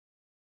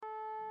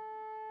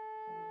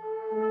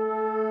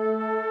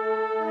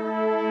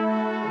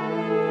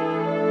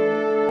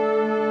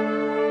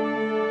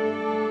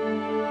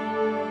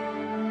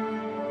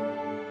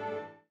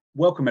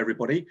Welcome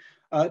everybody.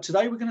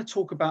 Today we're going to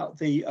talk about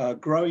the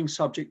growing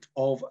subject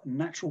of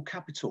natural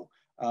capital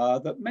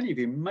that many of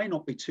you may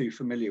not be too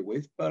familiar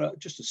with, but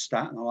just a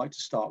stat, and I like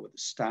to start with a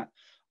stat.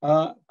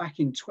 Back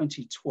in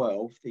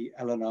 2012, the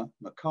Eleanor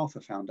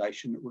MacArthur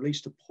Foundation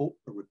released a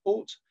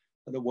report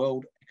at the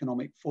World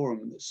Economic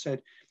Forum that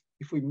said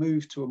if we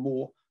move to a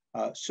more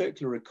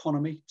circular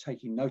economy,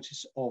 taking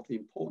notice of the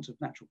importance of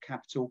natural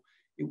capital,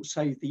 it will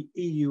save the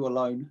EU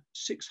alone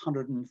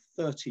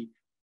 $630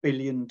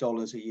 billion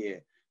a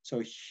year. So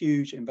a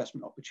huge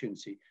investment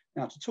opportunity.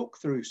 Now, to talk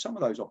through some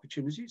of those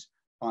opportunities,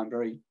 I'm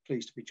very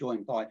pleased to be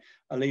joined by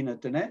Alina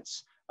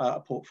Donetz, a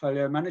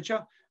portfolio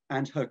manager,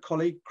 and her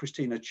colleague,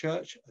 Christina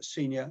Church, a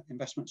senior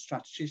investment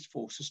strategist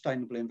for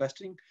sustainable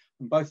investing.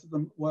 And both of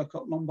them work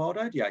at Lombard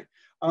Odier.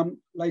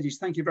 Ladies,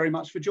 thank you very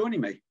much for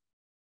joining me.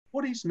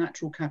 What is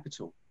natural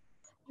capital?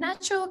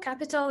 Natural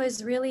capital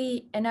is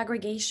really an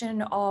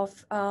aggregation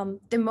of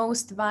the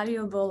most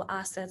valuable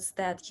assets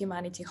that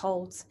humanity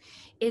holds.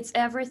 It's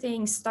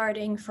everything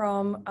starting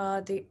from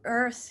the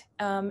earth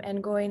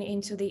and going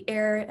into the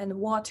air and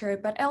water,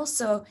 but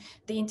also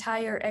the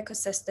entire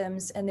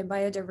ecosystems and the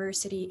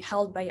biodiversity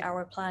held by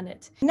our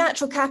planet.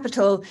 Natural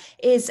capital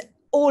is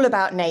all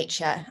about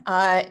nature.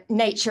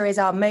 Nature is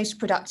our most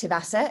productive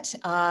asset,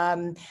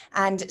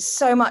 and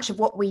so much of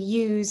what we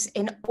use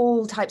in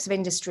all types of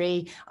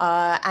industry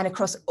and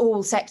across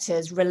all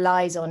sectors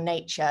relies on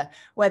nature,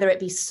 whether it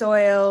be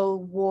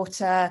soil,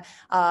 water,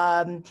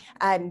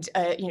 and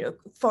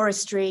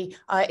forestry.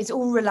 It's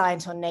all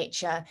reliant on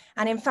nature.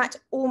 And in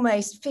fact,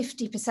 almost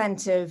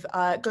 50%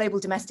 of global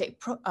domestic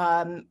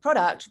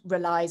product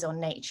relies on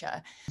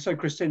nature. So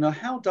Christina,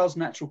 how does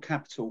natural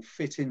capital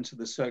fit into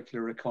the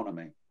circular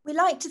economy? We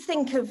like to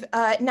think of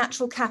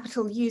natural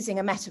capital using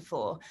a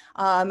metaphor.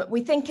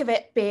 We think of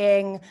it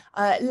being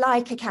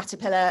like a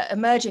caterpillar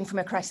emerging from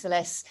a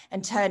chrysalis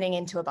and turning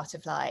into a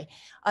butterfly.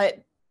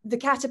 The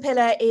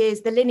caterpillar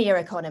is the linear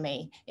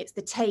economy. It's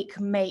the take,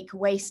 make,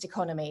 waste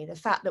economy, the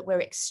fact that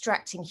we're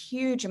extracting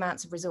huge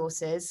amounts of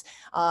resources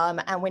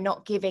and we're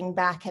not giving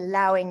back,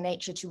 allowing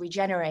nature to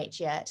regenerate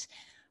yet.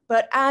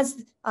 But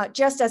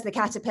just as the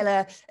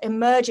caterpillar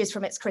emerges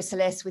from its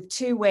chrysalis with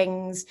two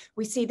wings,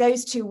 we see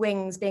those two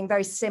wings being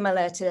very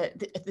similar to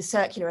the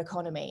circular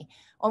economy.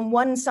 On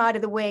one side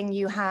of the wing,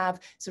 you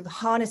have sort of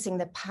harnessing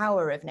the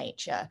power of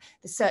nature,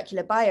 the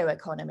circular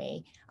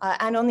bioeconomy.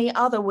 And on the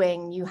other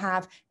wing, you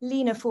have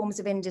leaner forms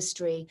of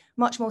industry,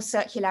 much more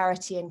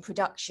circularity in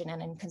production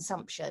and in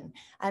consumption.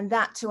 And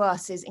that to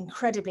us is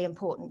incredibly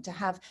important to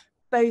have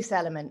both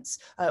elements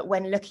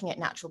when looking at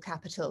natural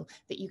capital,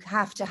 that you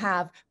have to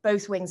have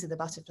both wings of the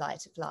butterfly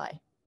to fly.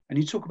 And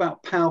you talk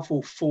about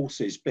powerful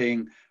forces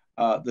being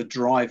the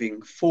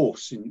driving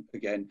force,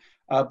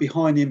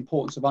 behind the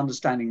importance of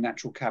understanding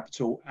natural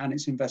capital and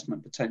its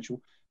investment potential.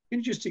 Can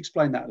you just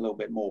explain that a little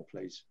bit more,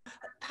 please?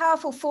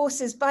 Powerful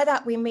forces, by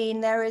that we mean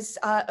there is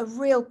a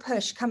real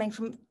push coming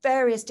from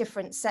various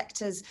different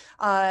sectors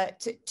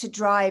to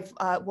drive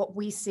what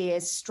we see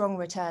as strong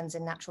returns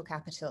in natural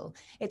capital.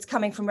 It's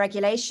coming from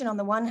regulation on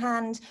the one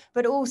hand,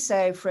 but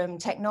also from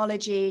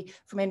technology,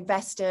 from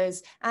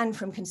investors, and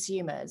from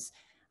consumers.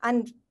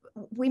 And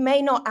we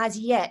may not as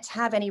yet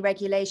have any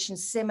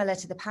regulations similar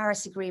to the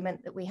Paris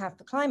Agreement that we have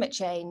for climate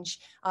change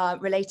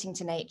relating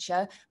to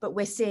nature, but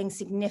we're seeing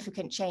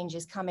significant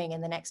changes coming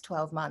in the next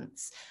 12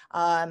 months.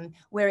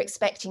 We're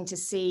expecting to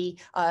see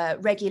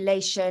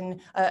regulation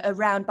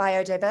around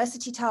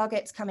biodiversity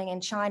targets coming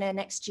in China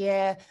next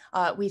year.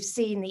 We've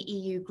seen the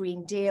EU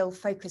Green Deal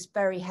focus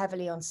very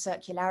heavily on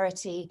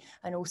circularity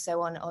and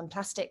also on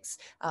plastics,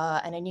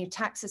 and a new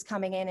tax is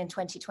coming in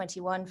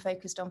 2021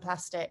 focused on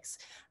plastics.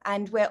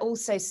 And we're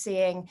also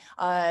seeing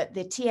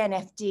the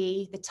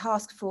TNFD, the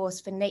Task Force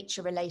for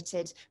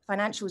Nature-Related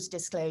Financials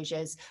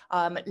Disclosures,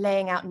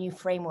 laying out new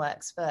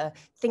frameworks for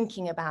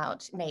thinking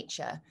about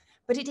nature.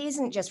 But it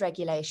isn't just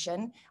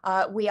regulation.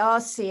 We are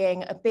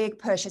seeing a big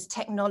push as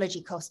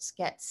technology costs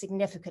get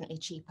significantly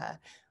cheaper.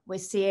 We're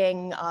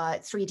seeing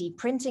 3D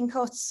printing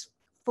costs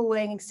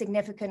falling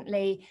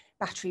significantly,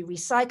 battery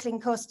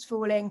recycling costs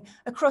falling.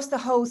 Across the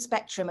whole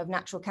spectrum of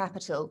natural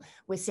capital,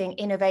 we're seeing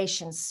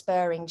innovation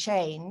spurring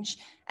change,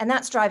 and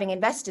that's driving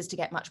investors to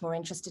get much more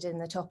interested in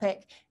the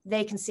topic.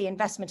 They can see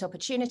investment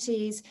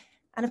opportunities,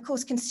 and of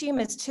course,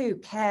 consumers too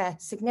care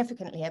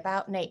significantly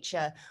about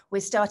nature.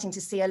 We're starting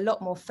to see a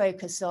lot more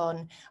focus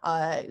on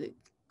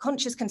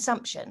conscious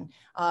consumption,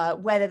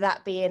 whether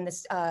that be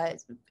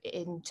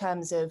in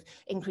terms of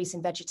increase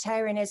in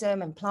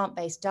vegetarianism and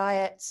plant-based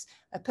diets,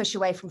 a push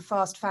away from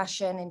fast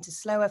fashion into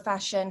slower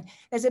fashion.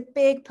 There's a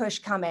big push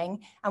coming,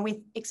 and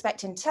we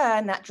expect in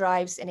turn that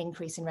drives an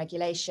increase in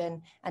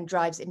regulation and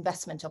drives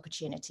investment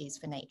opportunities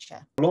for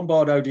nature.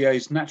 Lombard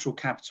Odier's natural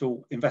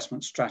capital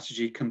investment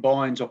strategy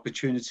combines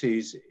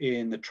opportunities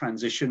in the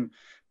transition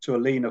to a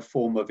leaner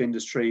form of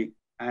industry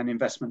and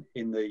investment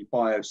in the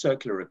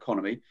bio-circular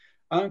economy.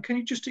 Can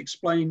you just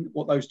explain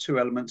what those two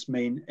elements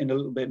mean in a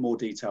little bit more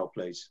detail,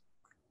 please?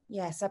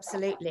 Yes,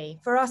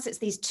 absolutely. For us, it's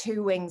these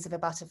two wings of a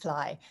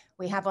butterfly.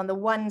 We have on the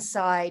one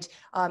side,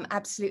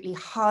 absolutely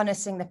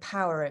harnessing the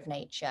power of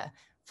nature.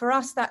 For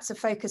us, that's a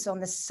focus on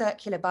the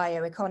circular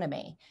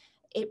bioeconomy.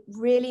 It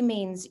really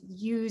means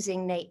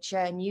using nature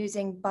and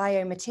using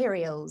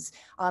biomaterials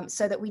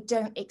so that we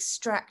don't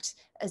extract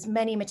as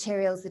many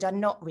materials that are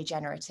not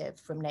regenerative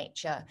from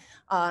nature.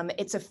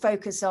 It's a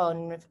focus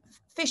on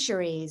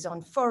fisheries,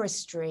 on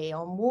forestry,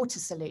 on water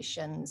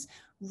solutions,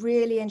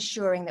 really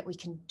ensuring that we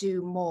can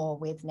do more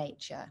with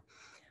nature.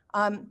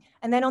 And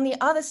then on the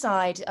other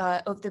side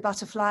of the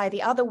butterfly,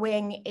 the other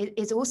wing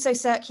is also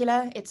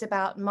circular. It's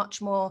about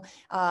much more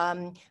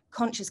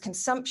conscious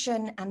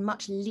consumption and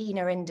much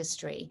leaner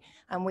industry.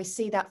 And we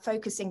see that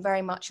focusing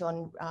very much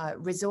on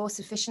resource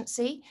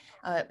efficiency,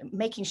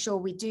 making sure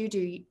we do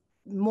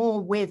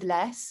more with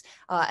less,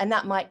 and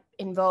that might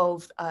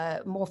involve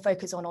more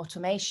focus on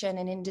automation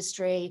in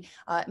industry,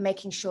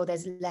 making sure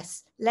there's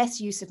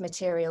less use of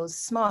materials,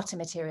 smarter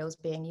materials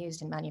being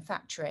used in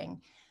manufacturing.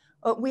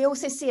 We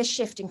also see a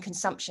shift in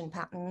consumption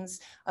patterns,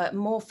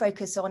 more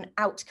focus on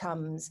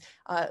outcomes,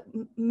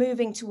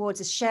 moving towards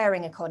a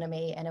sharing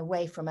economy and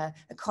away from an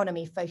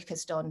economy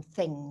focused on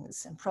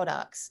things and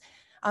products.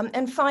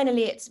 And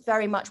finally, it's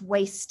very much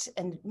waste,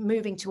 and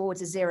moving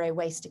towards a zero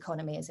waste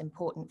economy is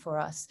important for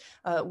us.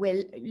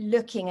 We're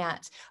looking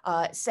at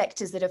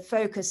sectors that are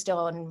focused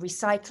on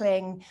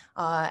recycling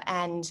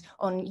and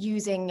on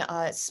using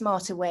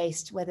smarter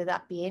waste, whether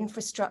that be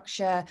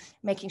infrastructure,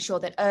 making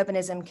sure that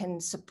urbanism can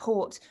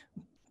support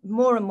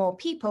more and more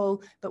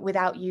people, but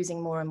without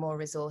using more and more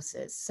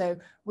resources. So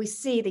we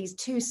see these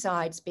two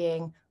sides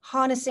being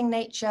harnessing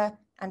nature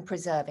and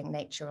preserving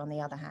nature on the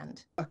other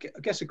hand. I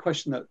guess a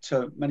question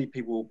that many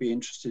people will be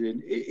interested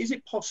in, is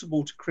it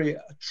possible to create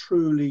a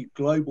truly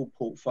global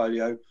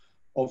portfolio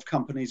of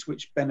companies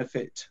which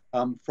benefit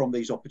from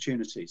these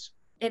opportunities?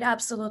 It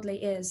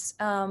absolutely is.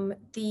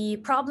 The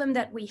problem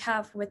that we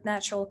have with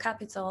natural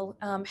capital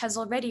has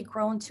already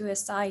grown to a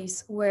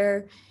size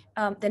where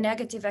the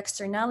negative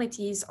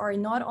externalities are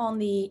not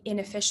only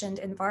inefficient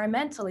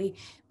environmentally,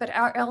 but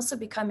are also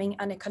becoming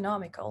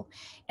uneconomical.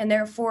 And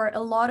therefore, a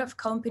lot of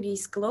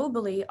companies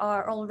globally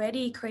are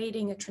already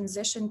creating a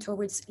transition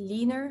towards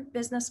leaner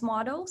business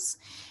models,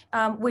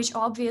 which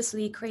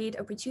obviously create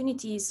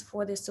opportunities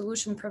for the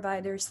solution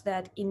providers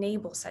that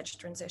enable such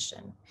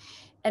transition.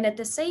 And at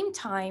the same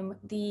time,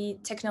 the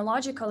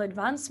technological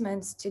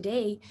advancements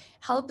today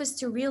help us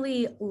to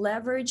really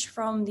leverage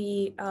from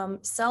the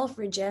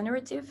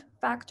self-regenerative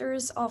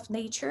factors of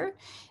nature.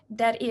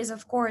 That is,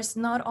 of course,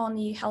 not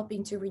only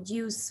helping to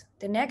reduce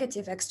the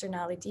negative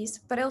externalities,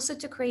 but also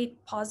to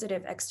create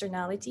positive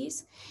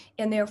externalities,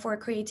 and therefore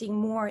creating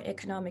more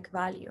economic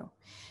value.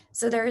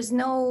 So there is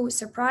no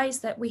surprise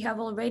that we have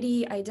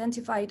already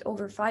identified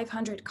over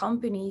 500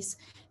 companies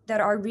that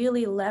are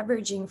really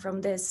leveraging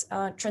from this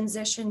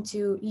transition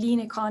to lean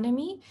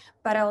economy,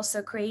 but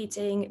also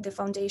creating the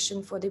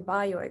foundation for the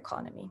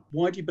bioeconomy.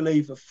 Why do you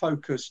believe a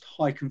focused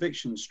high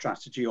conviction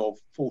strategy of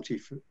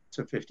 40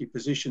 to 50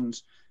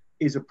 positions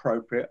is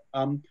appropriate?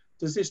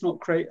 Does this not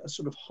create a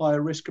sort of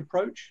higher risk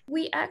approach?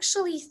 We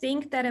actually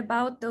think that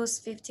about those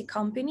 50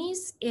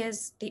 companies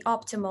is the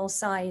optimal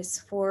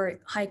size for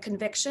high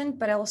conviction,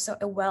 but also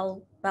a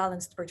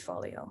well-balanced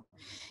portfolio.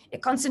 A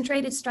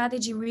concentrated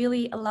strategy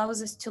really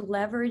allows us to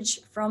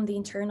leverage from the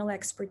internal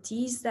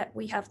expertise that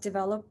we have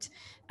developed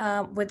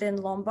within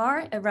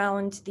Lombard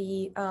around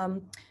the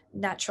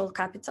natural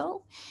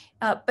capital.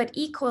 But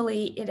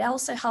equally, it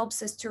also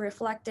helps us to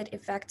reflect it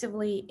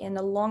effectively in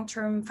a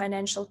long-term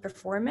financial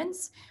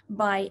performance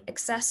by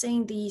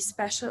accessing the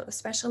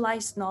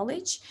specialized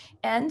knowledge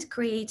and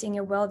creating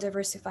a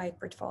well-diversified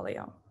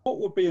portfolio. What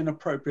would be an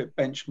appropriate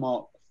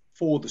benchmark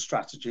for the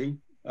strategy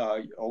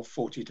of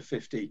 40 to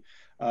 50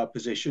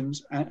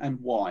 positions, and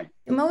why?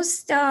 The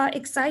most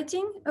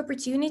exciting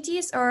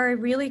opportunities are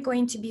really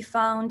going to be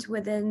found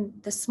within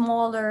the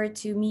smaller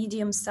to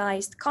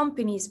medium-sized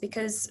companies,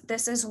 because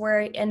this is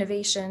where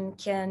innovation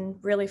can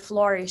really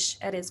flourish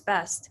at its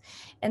best.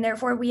 And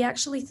therefore, we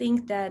actually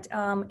think that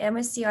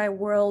MSCI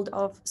world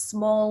of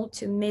small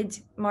to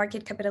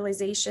mid-market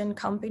capitalization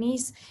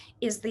companies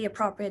is the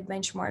appropriate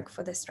benchmark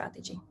for this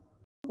strategy.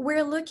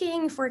 We're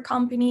looking for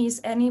companies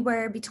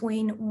anywhere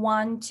between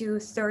 1 to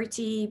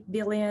 30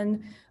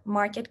 billion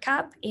market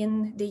cap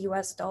in the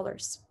US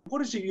dollars.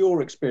 What is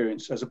your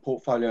experience as a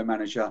portfolio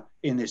manager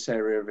in this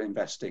area of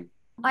investing?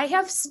 I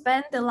have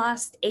spent the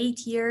last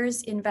 8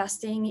 years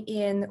investing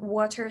in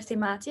water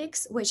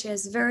thematics, which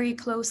is very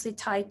closely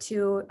tied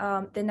to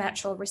the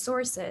natural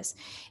resources.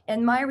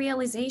 And my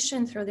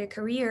realization through the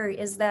career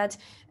is that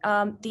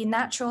the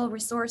natural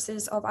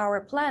resources of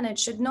our planet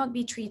should not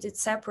be treated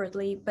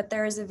separately, but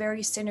there is a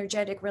very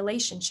synergetic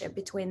relationship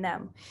between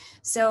them.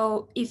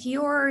 So if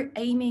you're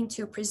aiming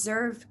to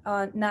preserve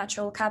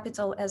natural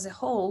capital as a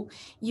whole,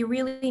 you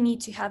really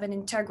need to have an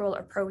integral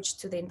approach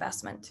to the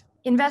investment.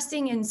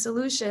 Investing in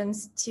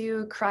solutions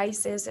to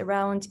crises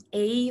around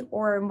a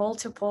or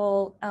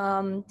multiple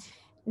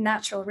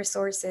natural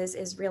resources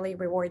is really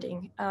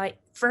rewarding.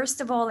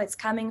 First of all, it's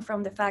coming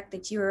from the fact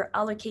that you're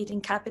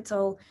allocating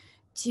capital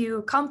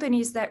to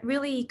companies that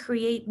really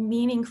create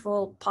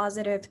meaningful,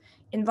 positive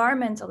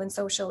environmental and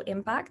social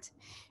impact.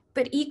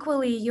 But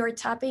equally, you're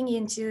tapping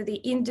into the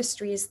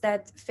industries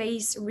that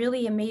face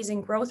really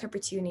amazing growth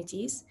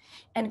opportunities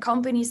and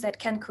companies that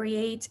can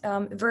create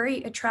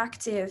very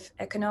attractive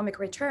economic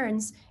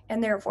returns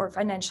and therefore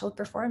financial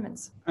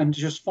performance. And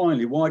just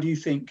finally, why do you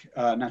think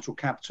natural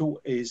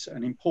capital is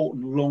an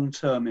important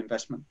long-term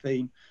investment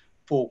theme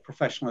for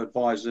professional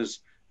advisors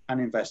and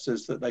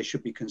investors that they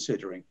should be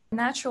considering?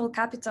 Natural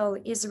capital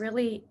is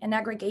really an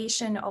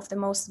aggregation of the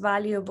most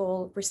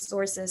valuable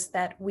resources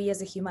that we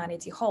as a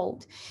humanity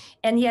hold,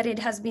 and yet it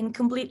has been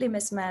completely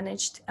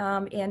mismanaged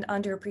and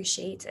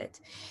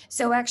underappreciated.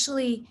 So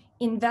actually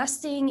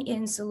investing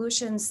in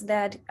solutions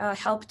that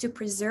help to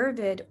preserve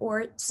it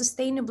or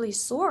sustainably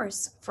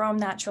source from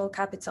natural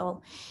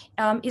capital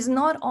is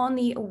not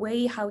only a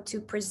way how to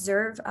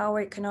preserve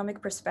our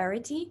economic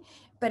prosperity,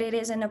 but it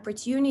is an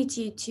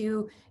opportunity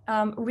to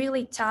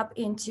really tap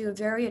into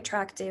very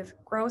attractive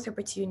growth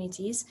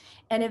opportunities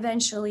and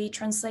eventually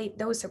translate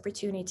those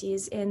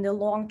opportunities in the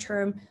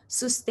long-term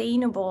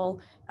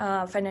sustainable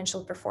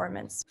financial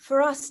performance.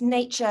 For us,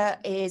 nature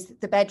is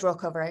the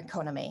bedrock of our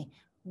economy.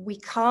 We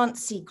can't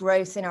see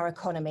growth in our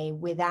economy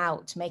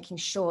without making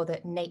sure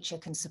that nature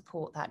can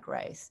support that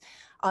growth.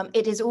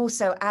 It is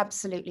also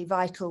absolutely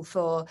vital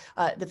for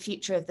the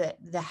future of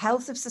the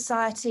health of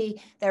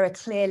society. There are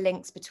clear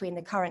links between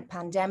the current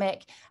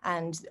pandemic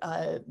and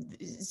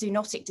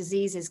zoonotic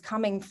diseases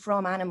coming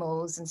from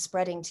animals and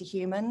spreading to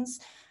humans.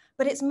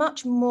 But it's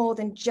much more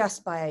than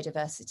just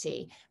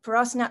biodiversity. For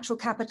us, natural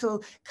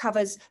capital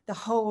covers the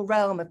whole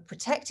realm of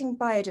protecting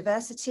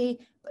biodiversity,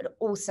 but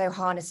also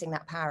harnessing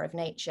that power of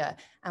nature.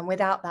 And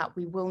without that,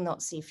 we will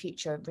not see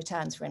future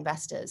returns for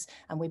investors.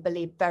 And we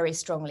believe very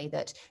strongly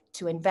that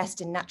to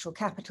invest in natural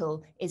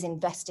capital is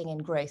investing in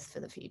growth for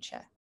the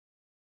future.